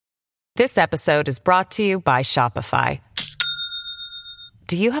This episode is brought to you by Shopify.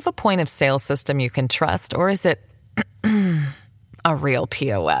 Do you have a point of sale system you can trust, or is it a real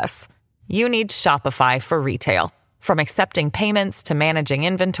POS? You need Shopify for retail. From accepting payments to managing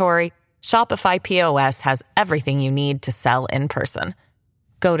inventory, Shopify POS has everything you need to sell in person.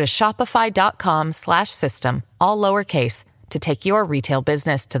 Go to shopify.com/system, all lowercase, to take your retail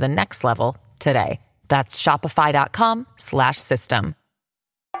business to the next level today. That's shopify.com/system.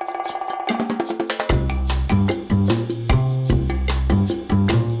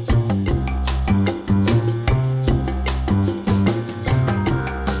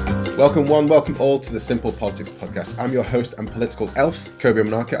 Welcome all to the Simple Politics Podcast. I'm your host and political elf, Kobe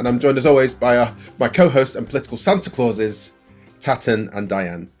Monarcha, and I'm joined as always by my co-hosts and political Santa Clauses, Tatton and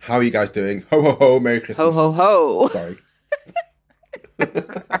Diane. How are you guys doing? Ho, ho, ho, Merry Christmas. Ho, ho, ho. Sorry.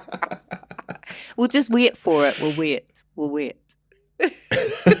 We'll just wait for it. We'll wait.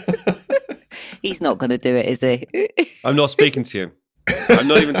 He's not going to do it, is he? I'm not speaking to you. I'm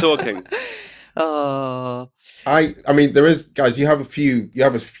not even talking. Oh. I mean, there is, guys, you have a few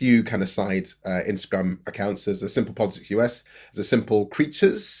kind of side Instagram accounts. There's a Simple Politics US, there's a Simple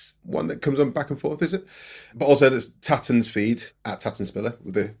Creatures one that comes on back and forth, is it? But also there's Tatton's feed at Tatton Spiller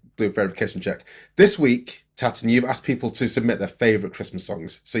with the blue verification check. This week, Tatton, you've asked people to submit their favourite Christmas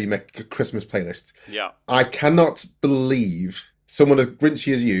songs. So you make a Christmas playlist. Yeah. I cannot believe someone as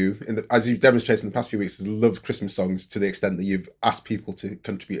grinchy as you, as you've demonstrated in the past few weeks, has loved Christmas songs to the extent that you've asked people to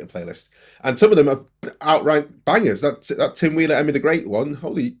contribute a playlist. And some of them are outright bangers. That Tim Wheeler, Emmy the Great one,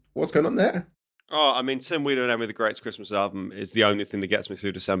 holy, what's going on there? Oh, I mean, Tim Wheeler and Emmy the Great's Christmas album is the only thing that gets me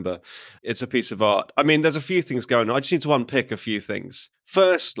through December. It's a piece of art. I mean, there's a few things going on. I just need to unpick a few things.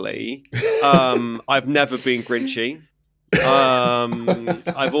 Firstly, I've never been grinchy.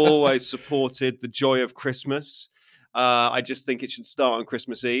 I've always supported the joy of Christmas. I just think it should start on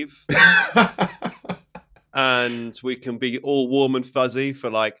Christmas Eve. And we can be all warm and fuzzy for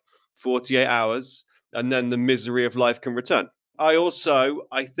like 48 hours, and then the misery of life can return. I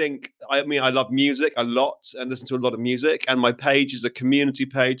love music a lot and listen to a lot of music, and my page is a community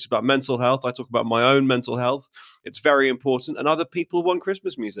page about mental health. I talk about my own mental health. It's very important, and other people want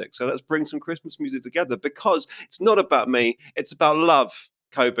Christmas music. So let's bring some Christmas music together, because it's not about me. It's about love,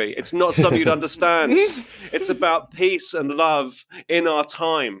 Kobe. It's not something you'd understand. It's about peace and love in our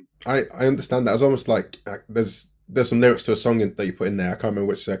time. I understand that. It's almost like there's some lyrics to a song that you put in there. I can't remember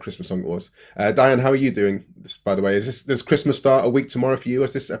which Christmas song it was. Diane, how are you doing? This, by the way, does Christmas start a week tomorrow for you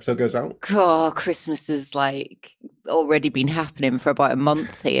as this episode goes out? Oh, Christmas has like already been happening for about a month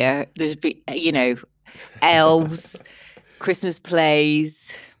here. There's been, elves, Christmas plays,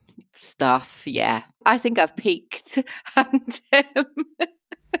 stuff. Yeah, I think I've peaked. And,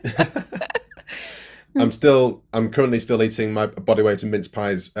 I'm currently still eating my body weight in mince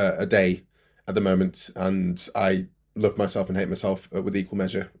pies a day at the moment, and I love myself and hate myself with equal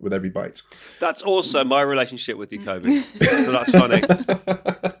measure with every bite. That's also my relationship with you, Kobe. So that's funny.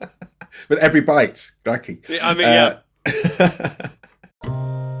 With every bite, crikey. I mean, yeah.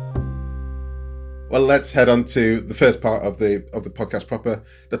 Well, let's head on to the first part of the podcast proper.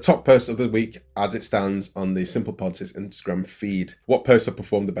 The top post of the week as it stands on the Simple Politics Instagram feed. What posts have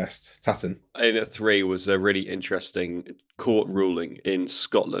performed the best? Tatton? In at 3 was a really interesting court ruling in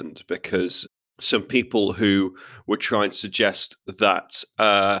Scotland, because some people who were trying to suggest that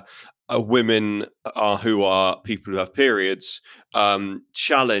women who are people who have periods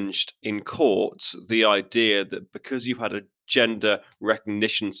challenged in court the idea that because you had a gender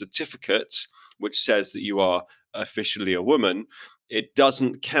recognition certificate which says that you are officially a woman, it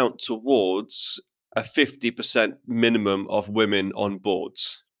doesn't count towards a 50% minimum of women on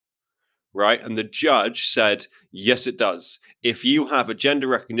boards, right? And the judge said, yes, it does. If you have a gender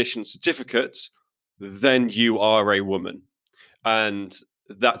recognition certificate, then you are a woman. And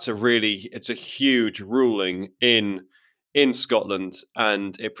it's a huge ruling in Scotland,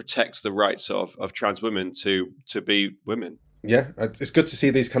 and it protects the rights of trans women to be women. Yeah, it's good to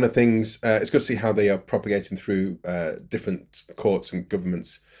see these kind of things. It's good to see how they are propagating through different courts and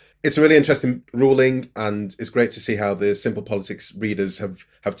governments. It's a really interesting ruling, and it's great to see how the Simple Politics readers have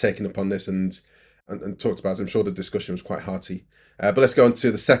taken upon this and talked about it. I'm sure the discussion was quite hearty. But let's go on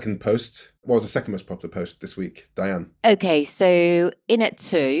to the second post. What was the second most popular post this week, Diane? Okay, so in at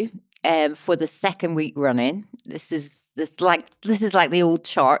 2, for the second week running, this is like the old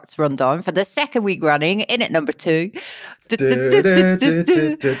charts rundown for the second week running. In at number 2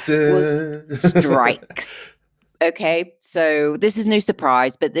 was strikes. Okay, So this is no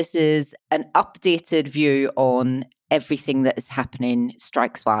surprise, but this is an updated view on everything that is happening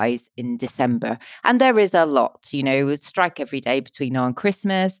strikes-wise in December. And there is a lot, we strike every day between now and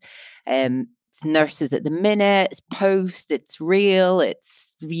Christmas. It's nurses at the minute, it's post, it's real,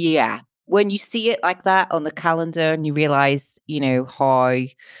 when you see it like that on the calendar and you realize,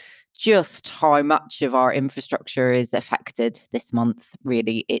 how much of our infrastructure is affected this month,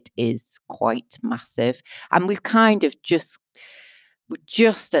 really, it is quite massive. And we're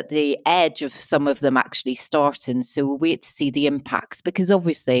just at the edge of some of them actually starting. So we'll wait to see the impacts, because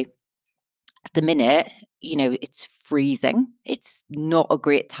obviously at the minute, it's freezing. It's not a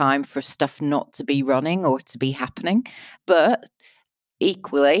great time for stuff not to be running or to be happening. But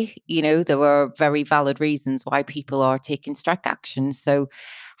equally, there are very valid reasons why people are taking strike action. So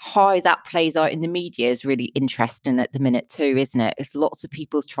how that plays out in the media is really interesting at the minute too, isn't it? It's lots of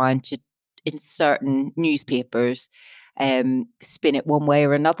people trying to, in certain newspapers, spin it one way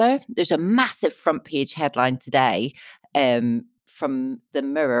or another. There's a massive front page headline today from the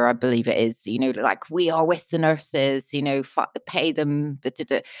Mirror, I believe it is, like, we are with the nurses, pay them.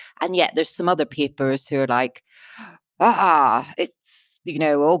 And yet there's some other papers who are like, it's,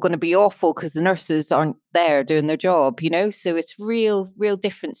 all going to be awful because the nurses aren't there doing their job, so it's real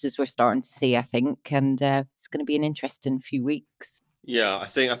differences we're starting to see, I think, and it's going to be an interesting few weeks. Yeah, I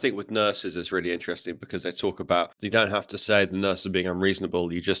think with nurses it's really interesting because they talk about, you don't have to say the nurses are being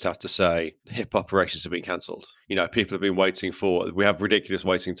unreasonable, you just have to say hip operations have been cancelled. People have been waiting we have ridiculous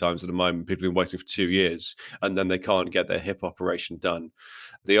waiting times at the moment. People have been waiting for 2 years and then they can't get their hip operation done.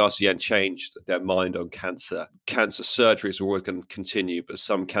 The RCN changed their mind on cancer. Cancer surgeries were always going to continue, but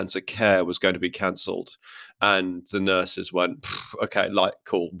some cancer care was going to be cancelled. And the nurses went, okay,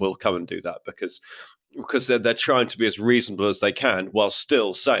 cool, we'll come and do that because they're trying to be as reasonable as they can while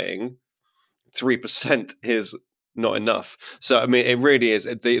still saying 3% is not enough. So, I mean, it really is.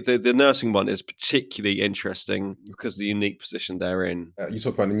 The nursing one is particularly interesting because of the unique position they're in. You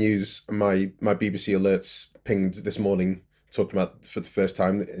talk about the news. My BBC alerts pinged this morning, talking about for the first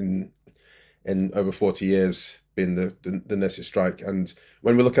time in over 40 years being the nurses strike. And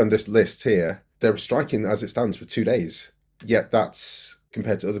when we look on this list here, they're striking as it stands for 2 days. Yet that's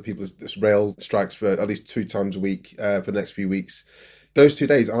compared to other people's rail strikes for at least 2 times a week for the next few weeks. Those 2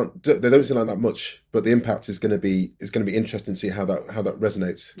 days they don't seem like that much, but the impact is going to be interesting to see how that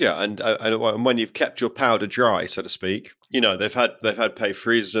resonates. Yeah, and when you've kept your powder dry, so to speak, they've had pay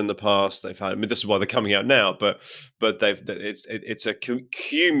freezes in the past. They've had, this is why they're coming out now, but it's a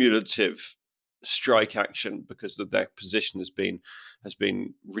cumulative strike action because their position has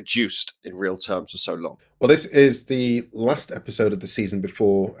been reduced in real terms for so long. Well, this is the last episode of the season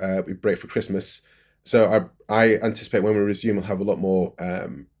before we break for Christmas. So I anticipate when we resume, we'll have a lot more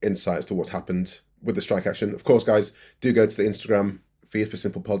insights to what's happened with the strike action. Of course, guys, do go to the Instagram feed for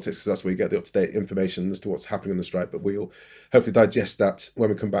Simple Politics, because that's where you get the up-to-date information as to what's happening on the strike. But we'll hopefully digest that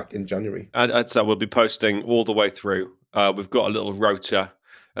when we come back in January. And we'll be posting all the way through. We've got a little rota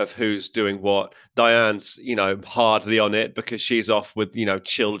of who's doing what. Diane's, hardly on it because she's off with,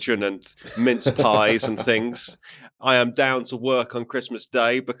 children and mince pies and things. I am down to work on Christmas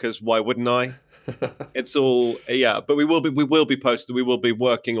Day because why wouldn't I? It's all, but we will be posting. We will be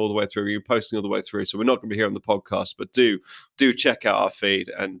working all the way through. We're posting all the way through, so we're not going to be here on the podcast. But do check out our feed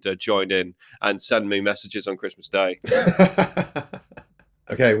and join in and send me messages on Christmas Day.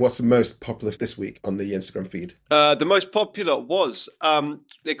 Okay, what's the most popular this week on the Instagram feed? The most popular was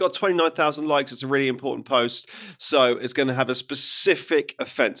it got 29,000 likes. It's a really important post, so it's going to have a specific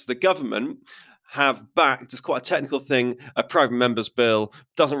offence. The government have backed, it's quite a technical thing, a private member's bill.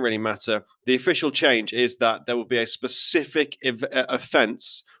 Doesn't really matter. The official change is that there will be a specific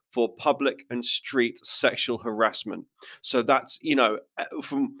offence for public and street sexual harassment. So that's,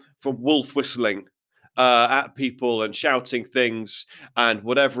 from wolf whistling at people and shouting things and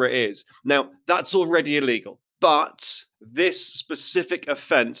whatever it is. Now, that's already illegal, but this specific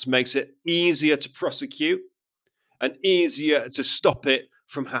offence makes it easier to prosecute and easier to stop it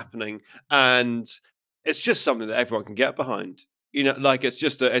from happening, and it's just something that everyone can get behind. It's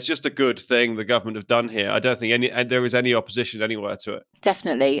just a good thing the government have done here. I don't think there is any opposition anywhere to it.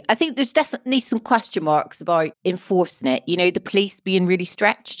 Definitely. I think there's definitely some question marks about enforcing it. The police being really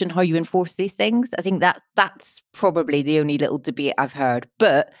stretched and how you enforce these things. I think that's probably the only little debate I've heard.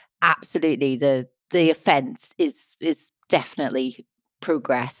 But absolutely, the offence is definitely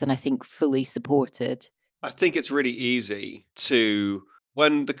progress, and I think fully supported. I think it's really easy to,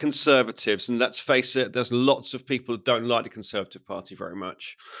 when the Conservatives, and let's face it, there's lots of people who don't like the Conservative Party very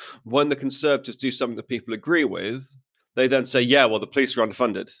much. When the Conservatives do something that people agree with, they then say, yeah, well, the police are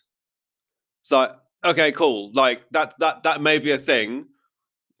underfunded. It's like, okay, cool. Like that may be a thing,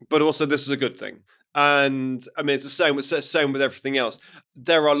 but also this is a good thing. And I mean, it's the same with everything else.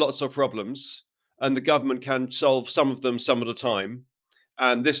 There are lots of problems, and the government can solve some of them some of the time.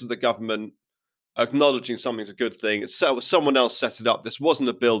 And this is the government acknowledging something's a good thing. So someone else set it up. This wasn't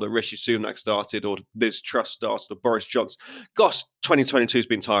a bill that Rishi Sunak started or Liz Truss started or Boris Johnson. Gosh, 2022 has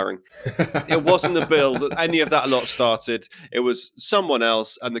been tiring. It wasn't a bill that any of that lot started. It was someone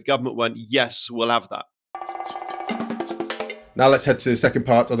else, and the government went, yes, we'll have that. Now let's head to the second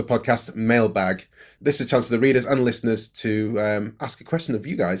part of the podcast, Mailbag. This is a chance for the readers and listeners to ask a question of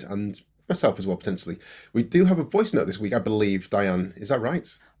you guys and myself as well, potentially. We do have a voice note this week, I believe, Diane. Is that right?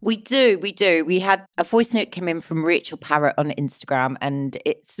 We do. We had a voice note come in from Rachel Parrott on Instagram, and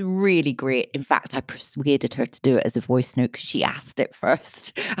it's really great. In fact, I persuaded her to do it as a voice note because she asked it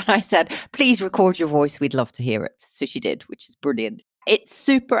first. And I said, please record your voice. We'd love to hear it. So she did, which is brilliant. It's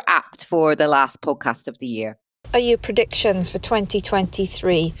super apt for the last podcast of the year. Are your predictions for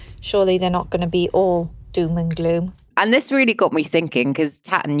 2023? Surely they're not going to be all doom and gloom. And this really got me thinking, because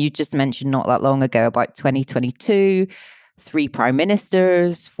Tatton, you just mentioned not that long ago about 2022, 3 prime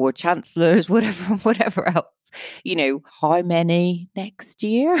ministers, 4 chancellors, whatever else. You know, how many next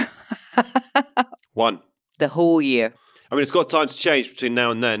year? 1. The whole year. I mean, it's got time to change between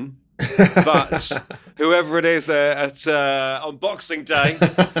now and then. But whoever it is on Boxing Day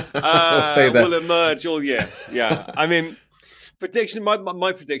will emerge all year. Yeah, I mean, my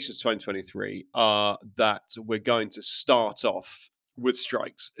predictions 2023 are that we're going to start off with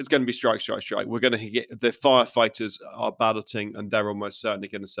strikes. It's going to be strike. We're going to get the firefighters are balloting, and they're almost certainly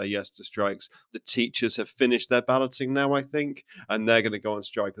going to say yes to strikes. The teachers have finished their balloting now, I think, and they're going to go on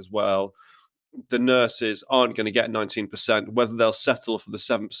strike as well. The nurses aren't going to get 19%. Whether they'll settle for the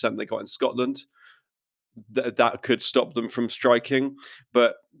 7% they got in Scotland, that could stop them from striking,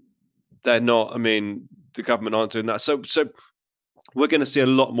 but they're not. I mean, the government aren't doing that. So we're going to see a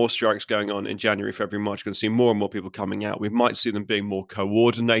lot more strikes going on in January, February, March. We're going to see more and more people coming out. We might see them being more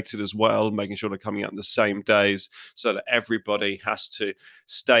coordinated as well, making sure they're coming out on the same days so that everybody has to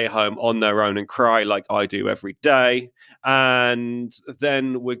stay home on their own and cry like I do every day. And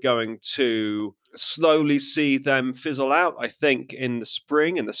then we're going to slowly see them fizzle out, I think, in the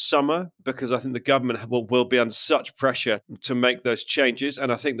spring, in the summer, because I think the government will be under such pressure to make those changes.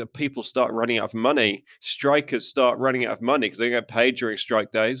 And I think that people start running out of money. Strikers start running out of money because they get paid during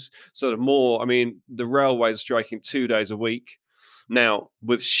strike days. So the railways are striking 2 days a week. Now,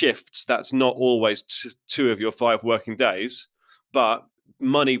 with shifts, that's not always 2 of your 5 working days, but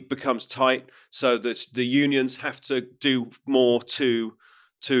money becomes tight. So that the unions have to do more to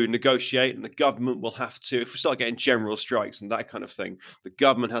negotiate, and the government will have to, if we start getting general strikes and that kind of thing, the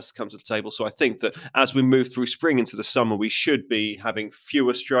government has to come to the table. So I think that as we move through spring into the summer, we should be having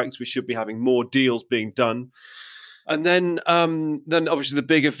fewer strikes. We should be having more deals being done. And then obviously the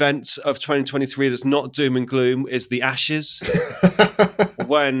big event of 2023 that's not doom and gloom is the Ashes,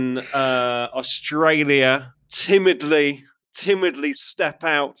 when Australia timidly step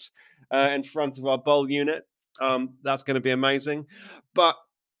out in front of our bowl unit. That's going to be amazing. But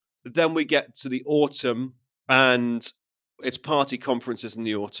then we get to the autumn, and it's party conferences in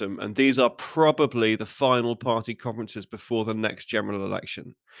the autumn, and these are probably the final party conferences before the next general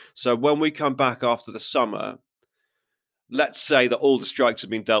election. So when we come back after the summer, let's say that all the strikes have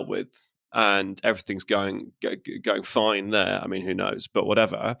been dealt with and everything's going fine there. I mean, who knows? But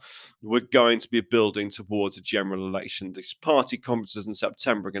whatever. We're going to be building towards a general election. These party conferences in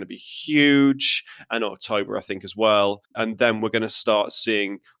September are going to be huge, and October, I think, as well. And then we're going to start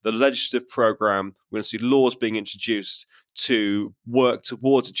seeing the legislative program. We're going to see laws being introduced to work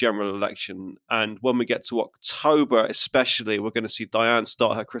towards a general election. And when we get to October, especially, we're going to see Diane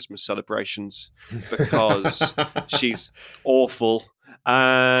start her Christmas celebrations because she's awful.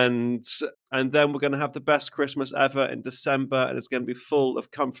 And then we're going to have the best Christmas ever in December, and it's going to be full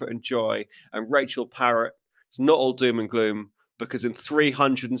of comfort and joy. And Rachel Parrott, it's not all doom and gloom, because in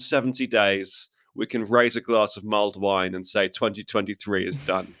 370 days, we can raise a glass of mulled wine and say 2023 is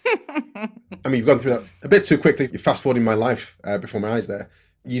done. I mean, you've gone through that a bit too quickly. You're fast-forwarding my life before my eyes there.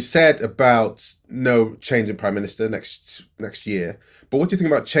 You said about no change in Prime Minister next year. But what do you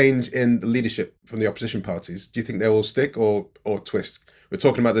think about change in the leadership from the opposition parties? Do you think they will stick or twist? We're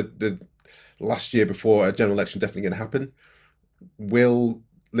talking about the last year before a general election definitely going to happen. Will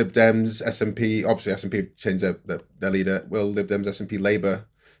Lib Dems, SNP, obviously SNP changed their leader. Will Lib Dems, SNP, Labour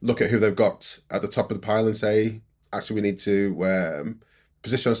look at who they've got at the top of the pile and say, actually, we need to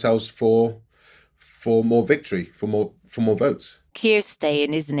position ourselves for more victory, for more votes? Keir's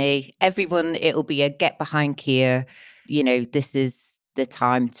staying, isn't he? Everyone, it'll be a get behind Keir. You know, this is the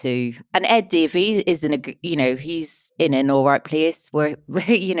time to. And Ed Davey is he's in an all right place where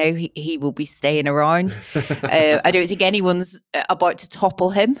he will be staying around. I don't think anyone's about to topple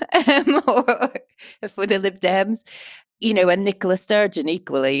him for the Lib Dems. And Nicola Sturgeon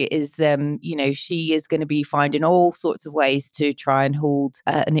equally is, she is going to be finding all sorts of ways to try and hold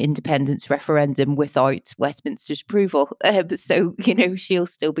an independence referendum without Westminster's approval. So, she'll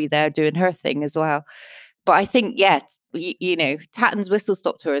still be there doing her thing as well. But I think, Tatton's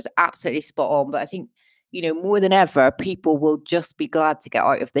whistle-stop tour is absolutely spot on. But I think, more than ever, people will just be glad to get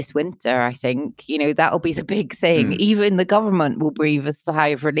out of this winter, I think. That'll be the big thing. Even the government will breathe a sigh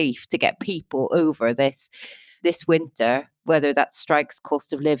of relief to get people over this winter, whether that strikes,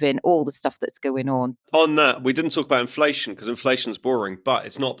 cost of living, all the stuff that's going on. On that, we didn't talk about inflation because inflation's boring, but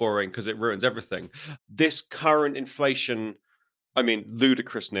it's not boring because it ruins everything. This current inflation,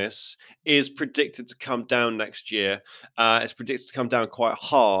 ludicrousness, is predicted to come down next year. It's predicted to come down quite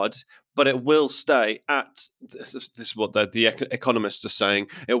hard, but it will stay at, this is what the economists are saying,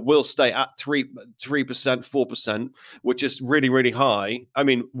 it will stay at 3%, 4%, which is really, really high.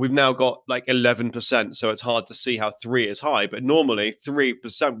 We've now got like 11%, so it's hard to see how 3 is high, but normally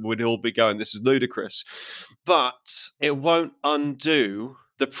 3% would all be going, this is ludicrous. But it won't undo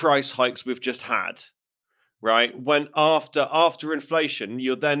the price hikes we've just had. Right, when after inflation,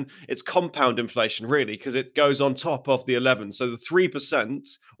 it's compound inflation really, because it goes on top of the 11. So the 3%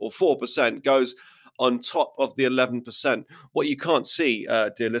 or 4% goes on top of the 11%. What you can't see,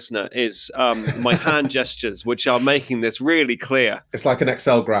 dear listener, is my hand gestures, which are making this really clear. It's like an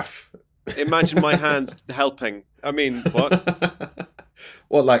Excel graph. Imagine my hands helping. What?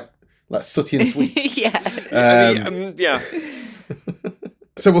 What, like sooty and sweet? Yeah. Yeah.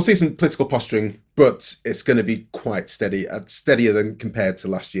 So we'll see some political posturing, but it's going to be quite steady, steadier than compared to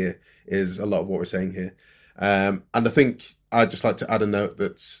last year is a lot of what we're saying here. And I think I'd just like to add a note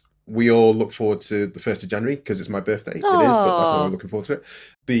that we all look forward to the 1st of January because it's my birthday. It is, but that's why we're looking forward to it.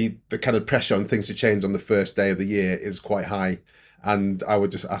 The kind of pressure on things to change on the first day of the year is quite high. And I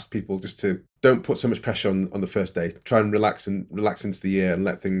would just ask people just to don't put so much pressure on the first day. Try and relax into the year and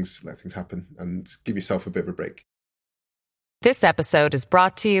let things happen and give yourself a bit of a break. This episode is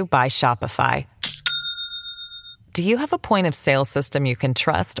brought to you by Shopify. Do you have a point of sale system you can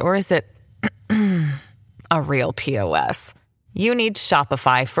trust, or is it a real POS? You need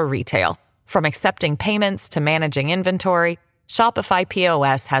Shopify for retail. From accepting payments to managing inventory, Shopify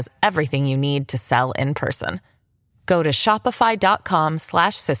POS has everything you need to sell in person. Go to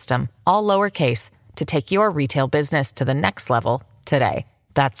shopify.com/system, all lowercase, to take your retail business to the next level today.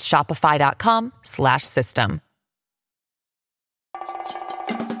 That's shopify.com/system.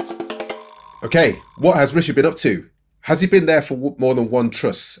 Okay, what has Rishi been up to? Has he been there for more than one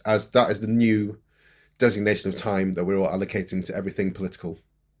truss, as that is the new designation of time that we're all allocating to everything political?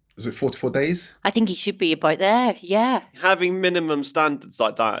 Is it 44 days? I think he should be about there, yeah. Having minimum standards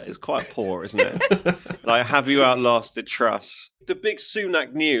like that is quite poor, isn't it? Like, have you outlasted Truss? The big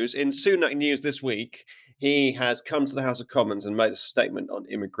Sunak news, in Sunak news this week, he has come to the House of Commons and made a statement on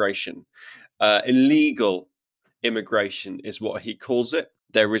immigration. Illegal immigration is what he calls it.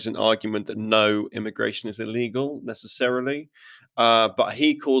 There is an argument that no immigration is illegal necessarily, but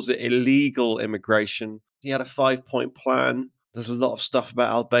he calls it illegal immigration. He had a 5-point plan. There's a lot of stuff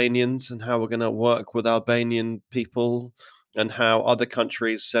about Albanians and how we're going to work with Albanian people and how other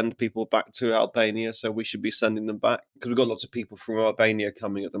countries send people back to Albania, so we should be sending them back because we've got lots of people from Albania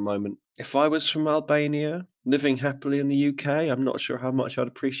coming at the moment. If I was from Albania, living happily in the UK, I'm not sure how much I'd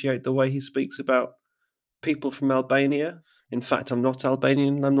appreciate the way he speaks about people from Albania. In fact, I'm not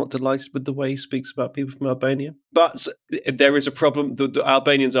Albanian and I'm not delighted with the way he speaks about people from Albania. But there is a problem. The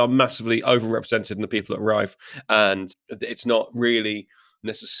Albanians are massively overrepresented in the people that arrive. And it's not really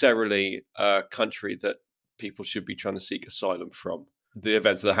necessarily a country that people should be trying to seek asylum from. The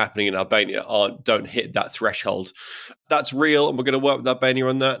events that are happening in Albania don't hit that threshold. That's real, and we're going to work with Albania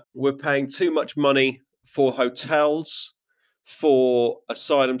on that. We're paying too much money for hotels for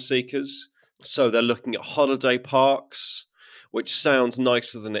asylum seekers. So they're looking at holiday parks, which sounds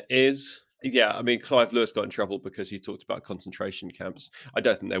nicer than it is. Yeah, I mean, Clive Lewis got in trouble because he talked about concentration camps. I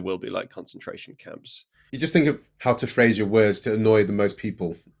don't think there will be like concentration camps. You just think of how to phrase your words to annoy the most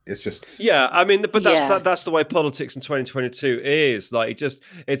people. It's just... Yeah, I mean, but that's the way politics in 2022 is. Like,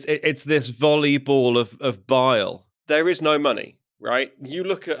 it's this volleyball of bile. There is no money, right? You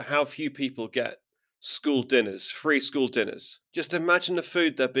look at how few people get school dinners, free school dinners. Just imagine the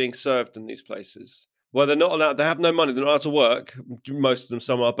food they're being served in these places. Well, they're not allowed, they have no money, they're not allowed to work. Most of them,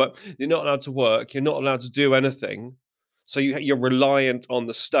 some are, but you're not allowed to work. You're not allowed to do anything. So you're reliant on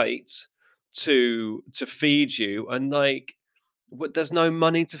the state to feed you. And like, there's no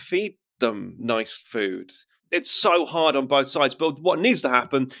money to feed them nice food. It's so hard on both sides. But what needs to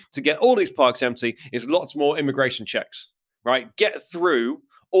happen to get all these parks empty is lots more immigration checks, right? Get through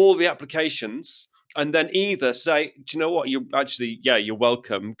all the applications and then either say, do you know what? You're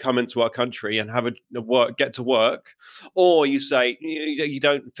welcome. Come into our country and have a work, get to work. Or you say, you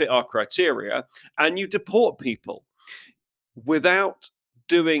don't fit our criteria and you deport people without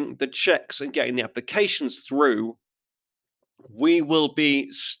doing the checks and getting the applications through. We will be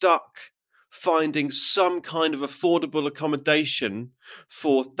stuck finding some kind of affordable accommodation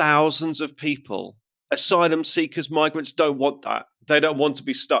for thousands of people. Asylum seekers, migrants don't want that. They don't want to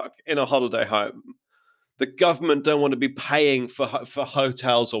be stuck in a holiday home. The government don't want to be paying for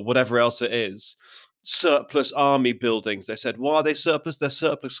hotels or whatever else it is. Surplus army buildings. They said, why are they surplus? They're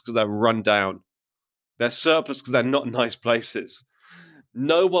surplus because they're run down. They're surplus because they're not nice places.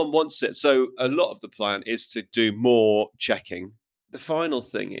 No one wants it. So a lot of the plan is to do more checking. The final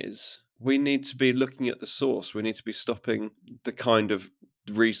thing is we need to be looking at the source. We need to be stopping the kind of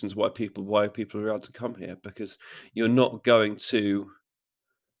reasons why people are allowed to come here, because you're not going to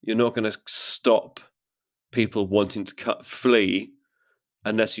stop people wanting to flee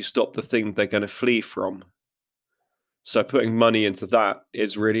unless you stop the thing they're going to flee from. So putting money into that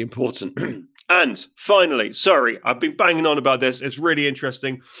is really important. And finally, sorry, I've been banging on about this. It's really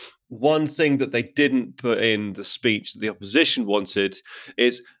interesting. One thing that they didn't put in the speech that the opposition wanted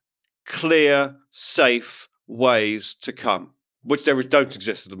is clear, safe ways to come, which don't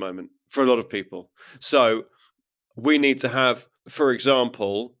exist at the moment for a lot of people. So we need to have, for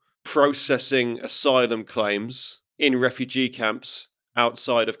example, processing asylum claims in refugee camps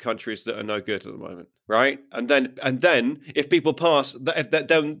outside of countries that are no good at the moment, right? And then if people pass,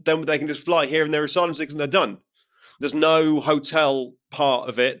 then they can just fly here and they're asylum seekers and they're done. There's no hotel part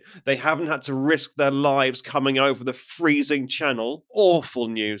of it. They haven't had to risk their lives coming over the freezing channel. Awful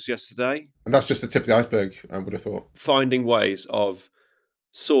news yesterday. And that's just the tip of the iceberg, I would have thought. Finding ways of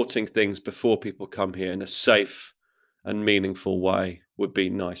sorting things before people come here in a safe and meaningful way would be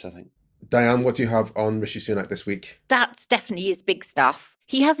nice, I think. Diane, what do you have on Rishi Sunak this week? That's definitely his big stuff.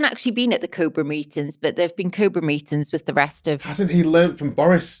 He hasn't actually been at the Cobra meetings, but there have been Cobra meetings with the rest of... Hasn't he learnt from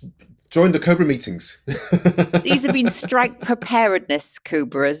Boris? Join the Cobra meetings. These have been strike preparedness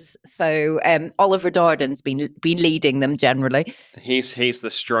Cobras. So Oliver Darden's been leading them generally. He's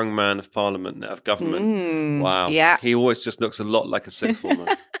the strong man of Parliament, of government. Wow. Yeah. He always just looks a lot like a sixth former.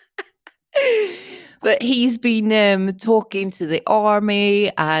 But he's been talking to the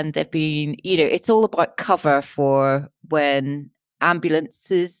army, and they've been, it's all about cover for when ambulance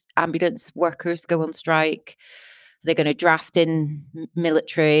workers go on strike. They're going to draft in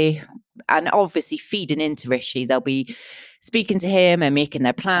military, and obviously feeding into Rishi. They'll be speaking to him and making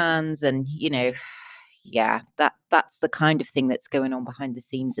their plans, and that's the kind of thing that's going on behind the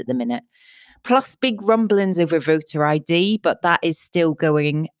scenes at the minute. Plus big rumblings over voter ID, but that is still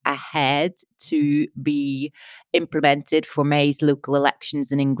going ahead to be implemented for May's local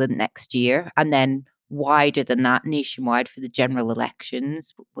elections in England next year, and then wider than that, nationwide for the general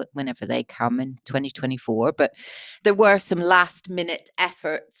elections whenever they come in 2024. But there were some last minute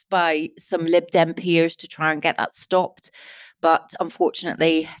efforts by some Lib Dem peers to try and get that stopped. But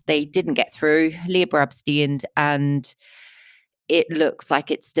unfortunately, they didn't get through. Labour abstained, and it looks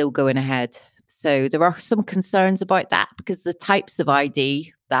like it's still going ahead. So there are some concerns about that, because the types of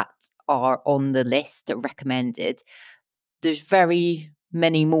ID that are on the list are recommended, there's very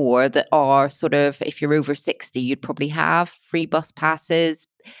many more that are sort of, if you're over 60, you'd probably have free bus passes,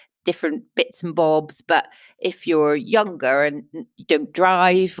 different bits and bobs. But if you're younger and you don't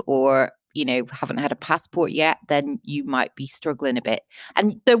drive, or haven't had a passport yet, then you might be struggling a bit.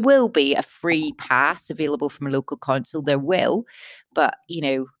 And there will be a free pass available from a local council. There will. But,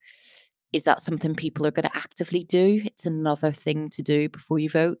 is that something people are going to actively do? It's another thing to do before you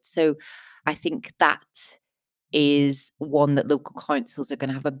vote. So I think that is one that local councils are going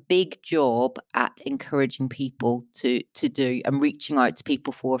to have a big job at encouraging people to do and reaching out to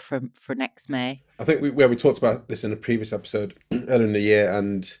people for next May. I think we talked about this in a previous episode earlier in the year,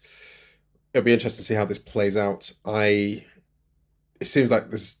 and it'll be interesting to see how this plays out. It seems like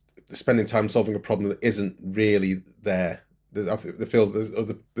there's spending time solving a problem that isn't really there. There's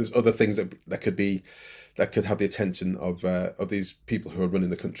other things that could have the attention of these people who are running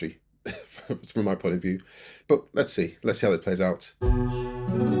the country, from my point of view. But let's see how it plays out.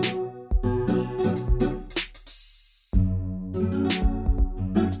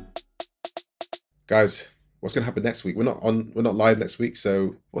 Guys, what's going to happen next week? We're not live next week,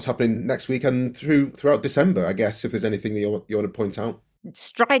 so what's happening next week and throughout December, I guess, if there's anything that you want to point out?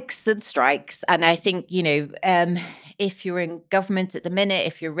 strikes and strikes. And I think, if you're in government at the minute,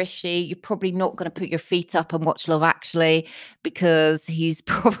 if you're Rishi, you're probably not going to put your feet up and watch Love Actually, because he's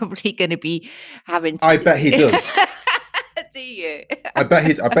probably going to be having to... I bet he does. Do you? I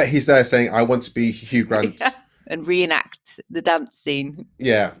bet he's there saying, I want to be Hugh Grant. And reenact the dance scene.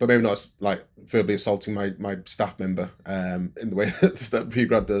 Yeah, but maybe not like verbally assaulting my staff member in the way that Hugh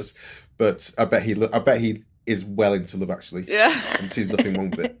Grant does. But I bet he is well into Love Actually. Yeah. And sees nothing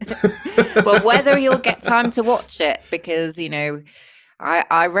wrong with it. Well, whether he'll get time to watch it, because,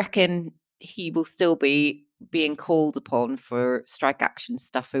 I reckon he will still be being called upon for strike action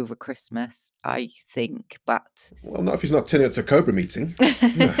stuff over Christmas, I think. But Well, not if he's not turning up to a Cobra meeting.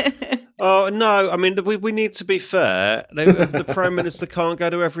 Oh, no. I mean, we need to be fair. The Prime Minister can't go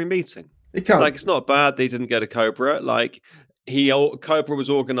to every meeting. He can't. Like, it's not bad they didn't get a Cobra. Like, Cobra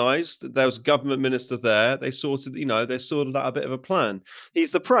was organised. There was a government minister there. They sorted out a bit of a plan. He's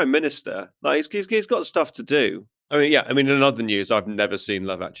the Prime Minister. Like, he's got stuff to do. I mean, yeah. I mean, in other news, I've never seen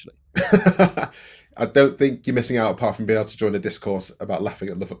Love Actually. I don't think you're missing out apart from being able to join a discourse about laughing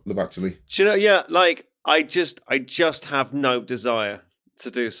at Love Actually. Do you know? Yeah, like I just have no desire to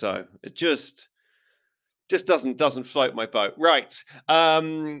do so. It just doesn't float my boat. Right.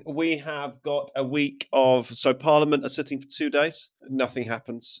 We have got a week of Parliament are sitting for 2 days. Nothing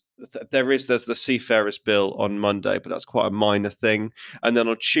happens. There's the Seafarers Bill on Monday, but that's quite a minor thing. And then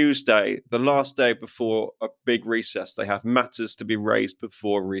on Tuesday, the last day before a big recess, they have matters to be raised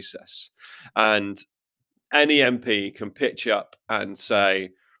before recess. And any MP can pitch up and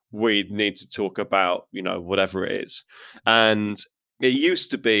say, we need to talk about, whatever it is. And it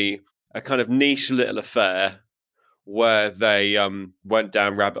used to be a kind of niche little affair where they went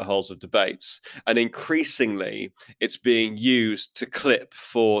down rabbit holes of debates. And increasingly, it's being used to clip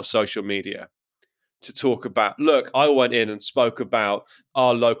for social media to talk about, look, I went in and spoke about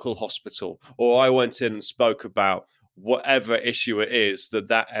our local hospital, or I went in and spoke about whatever issue it is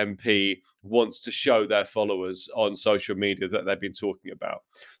that MP wants to show their followers on social media that they've been talking about.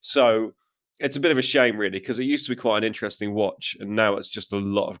 So it's a bit of a shame, really, because it used to be quite an interesting watch, and now it's just a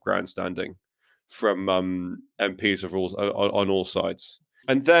lot of grandstanding from MPs on all sides.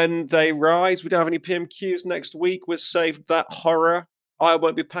 And then they rise. We don't have any PMQs next week. We've saved that horror. I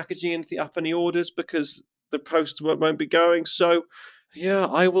won't be packaging anything up any orders because the post won't be going. So, yeah,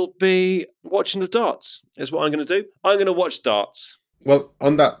 I will be watching the darts is what I'm going to do. I'm going to watch darts. Well,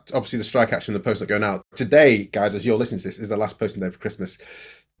 on that, obviously the strike action, the post not going out. Today, guys, as you're listening to this, is the last posting day for Christmas.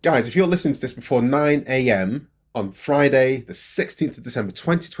 Guys, if you're listening to this before 9 a.m. on Friday, the 16th of December,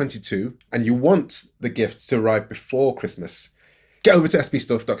 2022, and you want the gifts to arrive before Christmas, get over to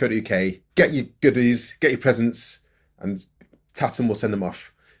sbstuff.co.uk, get your goodies, get your presents, and Tatum will send them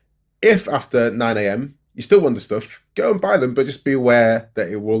off. If after 9 a.m. you still want the stuff, go and buy them, but just be aware that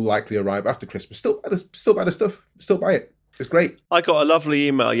it will likely arrive after Christmas. Still buy the stuff. Still buy it. It's great. I got a lovely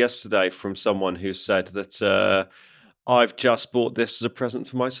email yesterday from someone who said that I've just bought this as a present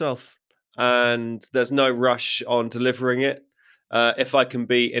for myself, and there's no rush on delivering it. If I can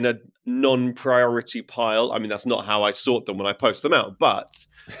be in a non-priority pile, I mean, that's not how I sort them when I post them out, but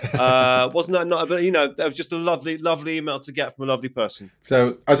wasn't that not? But that was just a lovely, lovely email to get from a lovely person.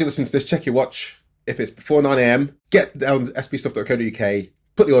 So as you listen to this, check your watch. If it's before 9 a.m, get down to sbstuff.co.uk,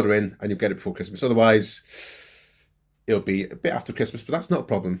 put the order in, and you'll get it before Christmas. Otherwise, it'll be a bit after Christmas, but that's not a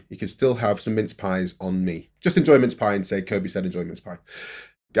problem. You can still have some mince pies on me. Just enjoy mince pie and say, Kobe said enjoy mince pie.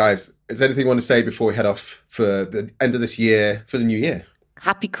 Guys, is there anything you want to say before we head off for the end of this year, for the new year?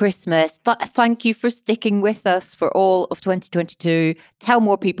 Happy Christmas. Thank you for sticking with us for all of 2022. Tell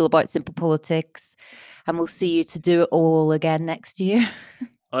more people about Simple Politics, and we'll see you to do it all again next year.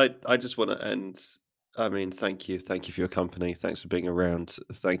 I just want to end. I mean, thank you for your company. Thanks for being around.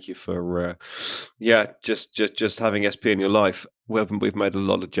 Thank you for, just having SP in your life. We've made a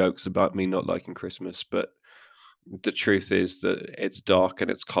lot of jokes about me not liking Christmas, but the truth is that it's dark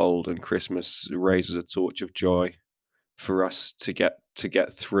and it's cold, and Christmas raises a torch of joy for us to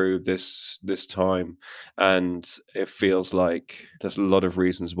get through this time. And it feels like there's a lot of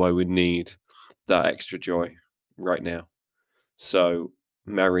reasons why we need that extra joy right now. So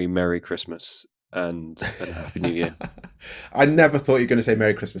Merry Christmas and Happy New Year. I never thought you were going to say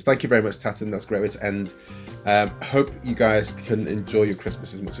Merry Christmas. Thank you very much, Tatum. That's a great way to end. Hope you guys can enjoy your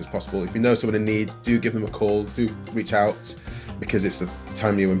Christmas as much as possible. If you know someone in need, do give them a call, do reach out, because it's a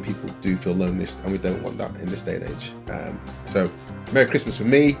time of year when people do feel loneliest, and we don't want that in this day and age. So Merry Christmas from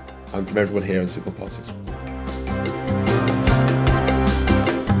me and from everyone here on Simple Politics.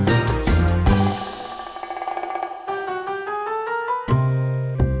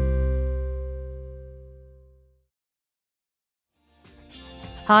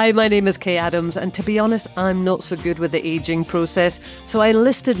 Hi, my name is Kay Adams, and to be honest, I'm not so good with the ageing process, so I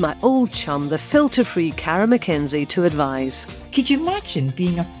enlisted my old chum, the filter-free Cara McKenzie, to advise. Could you imagine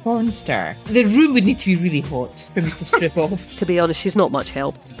being a porn star? The room would need to be really hot for me to strip off. To be honest, she's not much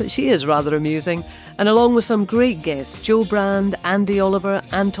help, but she is rather amusing. And along with some great guests, Jo Brand, Andy Oliver,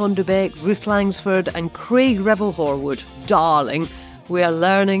 Anton Dubeck, Ruth Langsford and Craig Revel-Horwood, darling, we are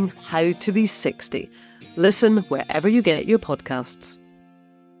learning how to be 60. Listen wherever you get your podcasts.